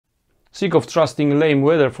Sick of trusting lame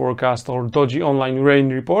weather forecasts or dodgy online rain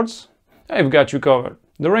reports? I've got you covered.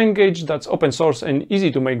 The rain gauge that's open source and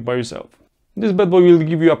easy to make by yourself. This bad boy will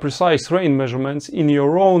give you a precise rain measurements in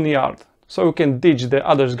your own yard, so you can ditch the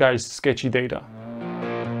other guy's sketchy data.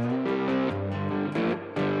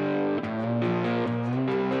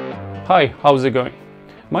 Hi, how's it going?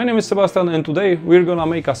 My name is Sebastian and today we're gonna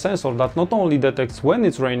make a sensor that not only detects when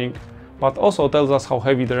it's raining, but also tells us how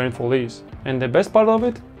heavy the rainfall is. And the best part of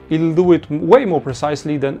it? It'll do it way more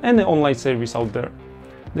precisely than any online service out there.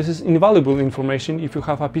 This is invaluable information if you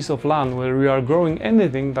have a piece of land where you are growing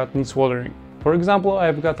anything that needs watering. For example,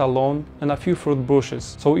 I've got a lawn and a few fruit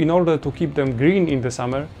bushes, so in order to keep them green in the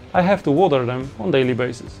summer, I have to water them on a daily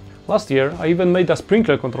basis. Last year, I even made a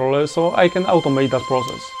sprinkler controller so I can automate that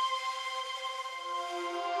process.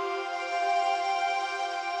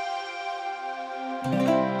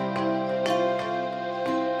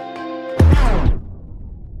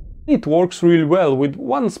 It works really well with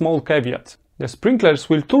one small caveat. The sprinklers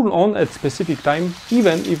will turn on at specific time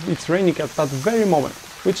even if it's raining at that very moment,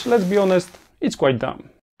 which, let's be honest, it's quite dumb.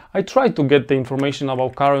 I tried to get the information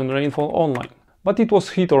about current rainfall online, but it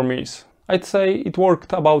was hit or miss. I'd say it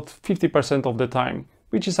worked about 50% of the time,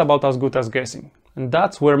 which is about as good as guessing. And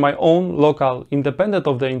that's where my own local, independent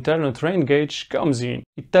of the internet rain gauge comes in.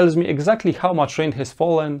 It tells me exactly how much rain has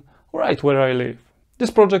fallen right where I live. This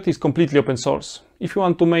project is completely open source. If you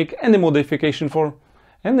want to make any modification for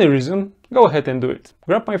any reason, go ahead and do it.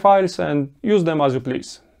 Grab my files and use them as you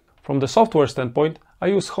please. From the software standpoint, I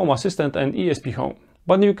use Home Assistant and ESP Home,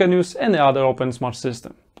 but you can use any other open smart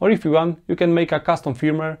system. Or if you want, you can make a custom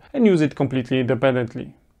firmware and use it completely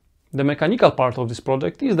independently. The mechanical part of this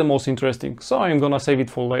project is the most interesting, so I'm gonna save it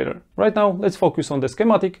for later. Right now, let's focus on the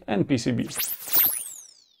schematic and PCB.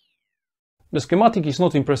 The schematic is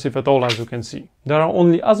not impressive at all, as you can see. There are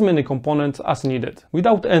only as many components as needed,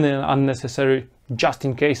 without any unnecessary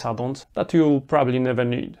just-in-case add-ons that you'll probably never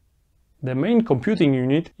need. The main computing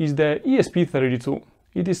unit is the ESP32.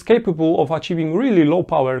 It is capable of achieving really low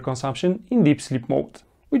power consumption in deep sleep mode,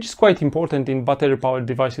 which is quite important in battery-powered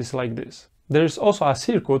devices like this. There is also a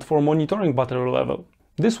circuit for monitoring battery level.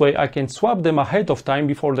 This way I can swap them ahead of time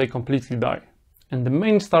before they completely die. And the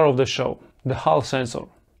main star of the show, the Hall sensor.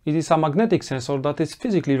 It is a magnetic sensor that is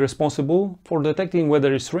physically responsible for detecting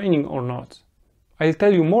whether it's raining or not. I'll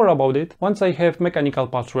tell you more about it once I have mechanical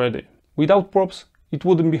parts ready. Without props, it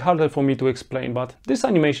wouldn't be harder for me to explain, but this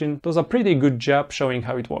animation does a pretty good job showing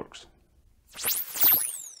how it works.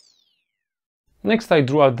 Next, I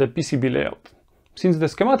drew out the PCB layout. Since the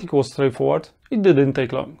schematic was straightforward, it didn't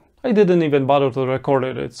take long. I didn't even bother to record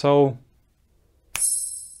it, so...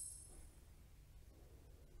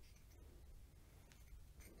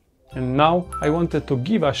 And now I wanted to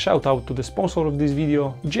give a shout out to the sponsor of this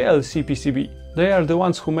video, JLCPCB. They are the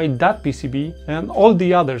ones who made that PCB and all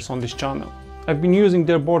the others on this channel. I've been using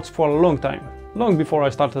their boards for a long time, long before I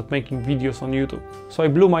started making videos on YouTube. So I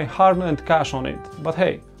blew my hard-earned cash on it, but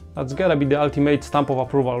hey, that's gotta be the ultimate stamp of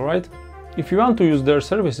approval, right? If you want to use their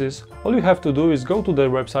services, all you have to do is go to their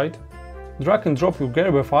website, drag and drop your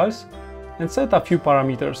Gerber files, and set a few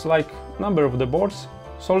parameters like number of the boards,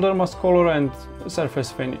 solder mask color and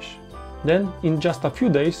surface finish. Then, in just a few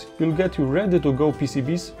days, you'll get your ready-to-go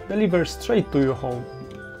PCBs delivered straight to your home.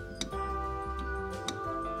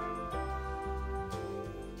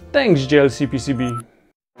 Thanks, JLCPCB!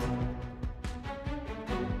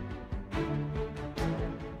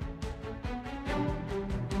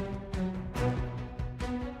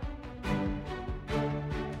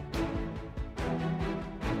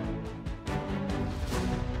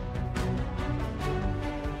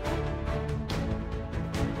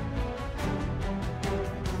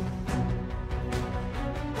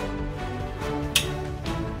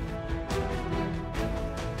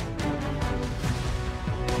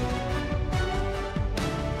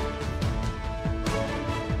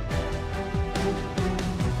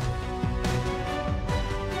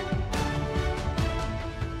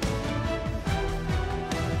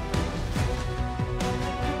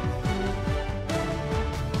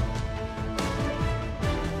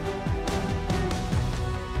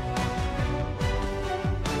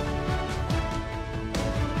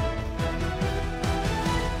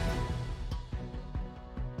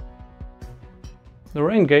 The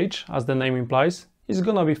rain gauge, as the name implies, is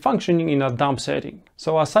gonna be functioning in a damp setting.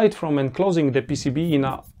 So aside from enclosing the PCB in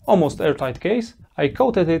a almost airtight case, I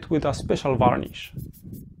coated it with a special varnish.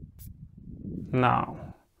 Now,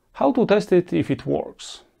 how to test it if it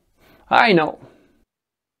works? I know!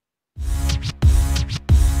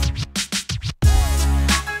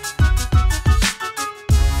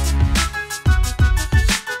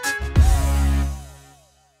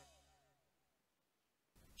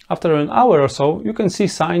 After an hour or so, you can see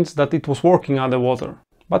signs that it was working underwater.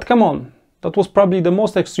 But come on, that was probably the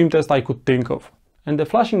most extreme test I could think of. And the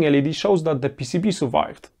flashing LED shows that the PCB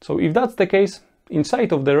survived. So if that's the case,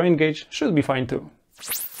 inside of the rain gauge should be fine too.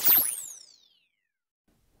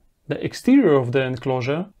 The exterior of the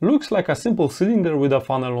enclosure looks like a simple cylinder with a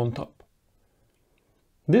funnel on top.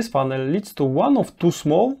 This funnel leads to one of two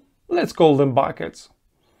small, let's call them buckets.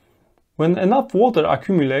 When enough water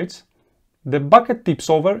accumulates, the bucket tips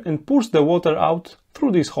over and pours the water out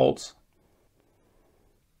through these holes.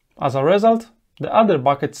 As a result, the other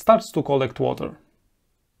bucket starts to collect water.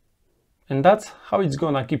 And that's how it's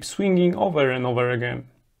gonna keep swinging over and over again.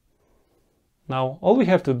 Now, all we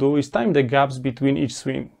have to do is time the gaps between each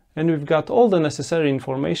swing, and we've got all the necessary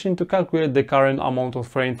information to calculate the current amount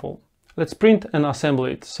of rainfall. Let's print and assemble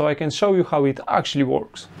it, so I can show you how it actually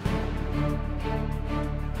works.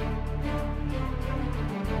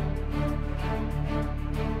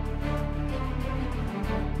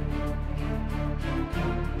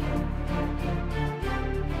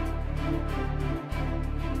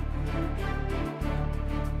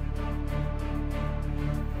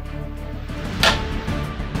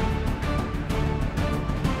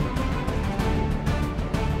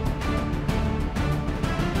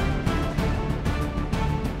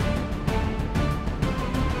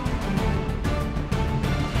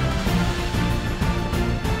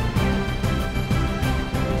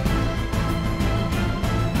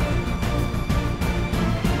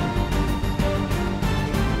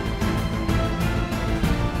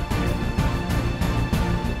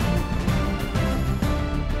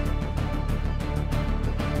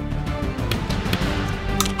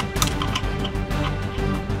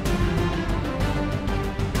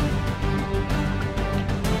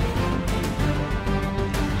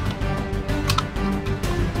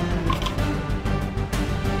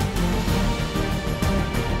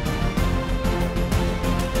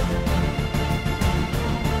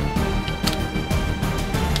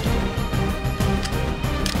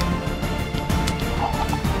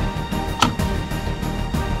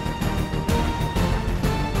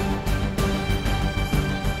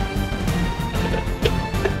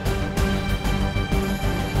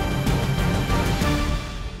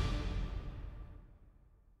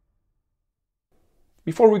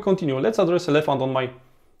 Before we continue, let's address the elephant on my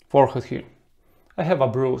forehead here. I have a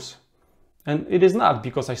bruise, and it is not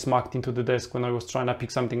because I smacked into the desk when I was trying to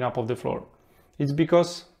pick something up off the floor. It's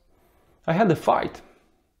because I had a fight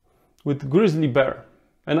with Grizzly Bear,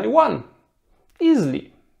 and I won!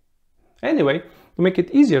 Easily! Anyway, to make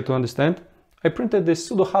it easier to understand, I printed this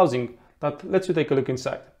pseudo housing that lets you take a look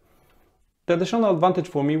inside. The additional advantage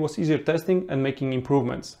for me was easier testing and making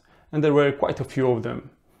improvements, and there were quite a few of them.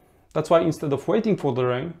 That's why instead of waiting for the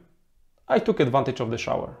rain, I took advantage of the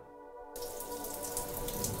shower.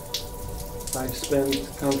 I spent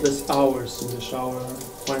countless hours in the shower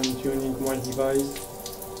fine-tuning my device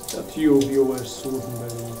that you viewers wouldn't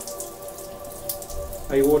believe.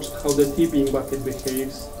 I watched how the tipping bucket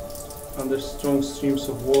behaves under strong streams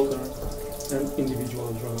of water and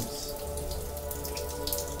individual drums.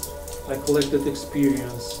 I collected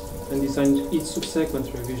experience and designed each subsequent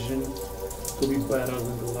revision to be better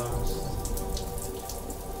than the last.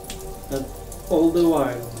 And all the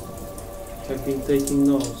while, I've been taking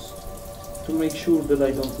notes to make sure that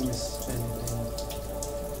I don't miss anything.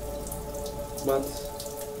 But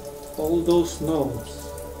all those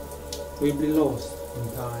notes will be lost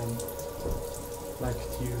in time, like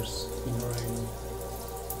tears in rain,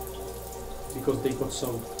 because they got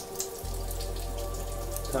soaked.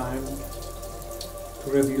 Time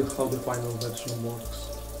to reveal how the final version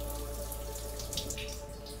works.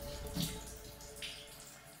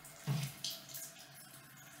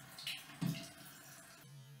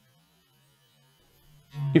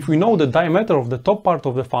 If we know the diameter of the top part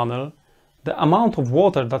of the funnel, the amount of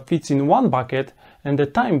water that fits in one bucket and the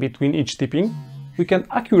time between each tipping, we can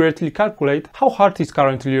accurately calculate how hard it's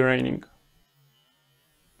currently raining.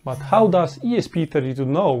 But how does ESP32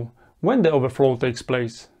 know when the overflow takes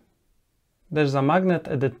place? There's a magnet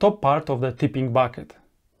at the top part of the tipping bucket.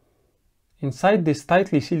 Inside this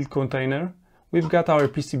tightly sealed container, we've got our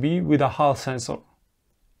PCB with a Hall sensor.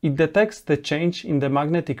 It detects the change in the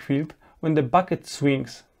magnetic field when the bucket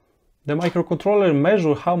swings. The microcontroller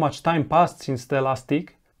measures how much time passed since the last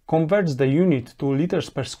tick, converts the unit to liters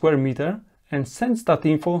per square meter, and sends that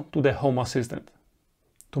info to the Home Assistant.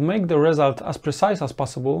 To make the result as precise as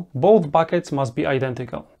possible, both buckets must be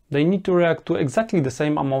identical. They need to react to exactly the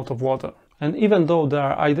same amount of water. And even though they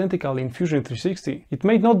are identical in Fusion 360, it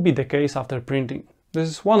may not be the case after printing. This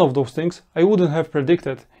is one of those things I wouldn't have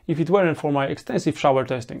predicted if it weren't for my extensive shower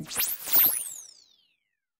testing.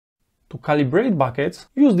 To calibrate buckets,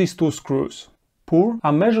 use these two screws. Pour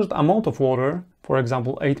a measured amount of water, for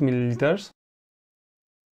example 8 ml,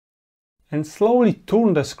 and slowly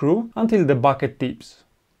turn the screw until the bucket tips.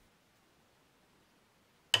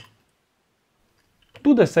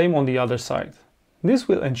 Do the same on the other side. This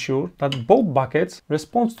will ensure that both buckets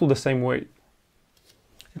respond to the same weight.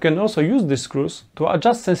 You can also use these screws to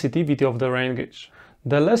adjust sensitivity of the rain gauge.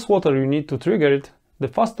 The less water you need to trigger it, the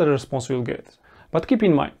faster response you'll get. But keep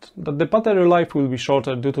in mind that the battery life will be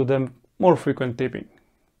shorter due to the more frequent tipping.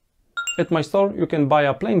 At my store you can buy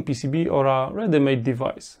a plain PCB or a ready-made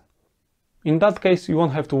device. In that case you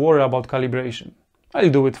won't have to worry about calibration. I'll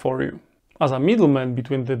do it for you. As a middleman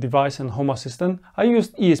between the device and Home Assistant, I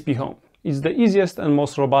used ESP Home. It's the easiest and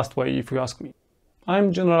most robust way if you ask me.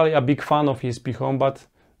 I'm generally a big fan of ESP Home, but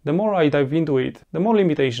the more I dive into it, the more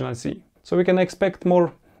limitation I see. So we can expect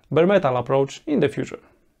more bare metal approach in the future.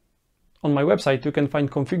 On my website you can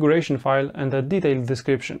find configuration file and a detailed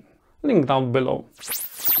description. Link down below.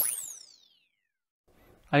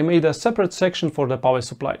 I made a separate section for the power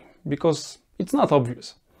supply, because it's not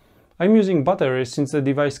obvious. I'm using batteries since the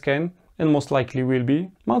device can, and most likely will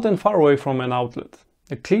be, mounted far away from an outlet.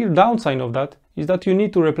 The clear downside of that is that you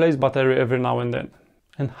need to replace battery every now and then.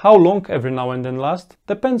 And how long every now and then lasts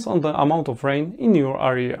depends on the amount of rain in your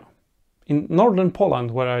area. In northern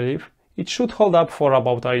Poland, where I live, it should hold up for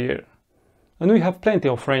about a year. And we have plenty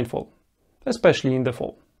of rainfall, especially in the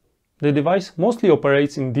fall. The device mostly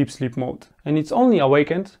operates in deep sleep mode, and it's only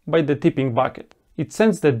awakened by the tipping bucket. It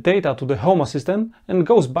sends the data to the Home Assistant and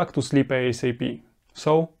goes back to sleep ASAP.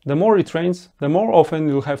 So, the more it rains, the more often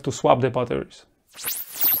you'll have to swap the batteries.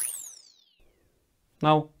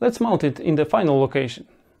 Now, let's mount it in the final location.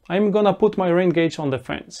 I'm gonna put my rain gauge on the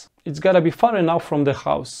fence. It's gotta be far enough from the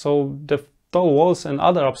house, so the tall walls and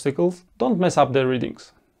other obstacles don't mess up the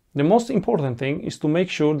readings. The most important thing is to make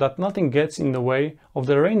sure that nothing gets in the way of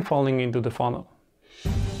the rain falling into the funnel.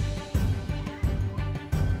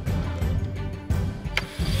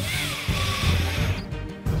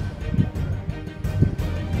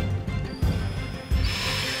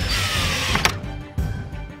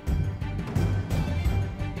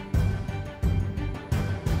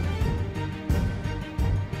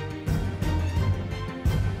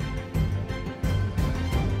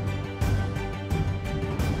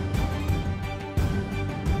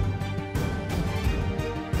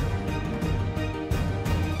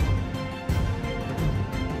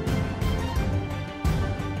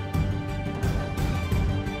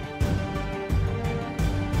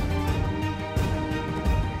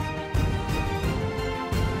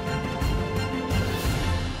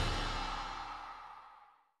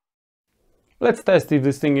 Let's test if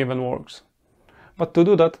this thing even works. But to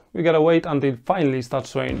do that, we gotta wait until it finally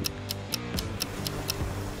starts raining.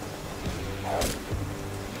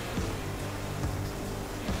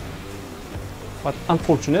 But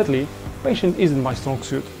unfortunately, patience isn't my strong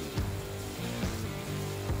suit.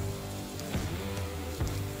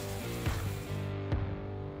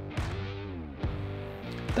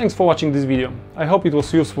 Thanks for watching this video. I hope it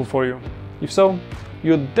was useful for you. If so,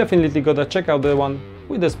 you definitely gotta check out the one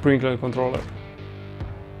with the sprinkler controller.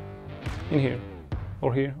 In here,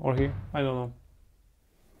 or here, or here, I don't know.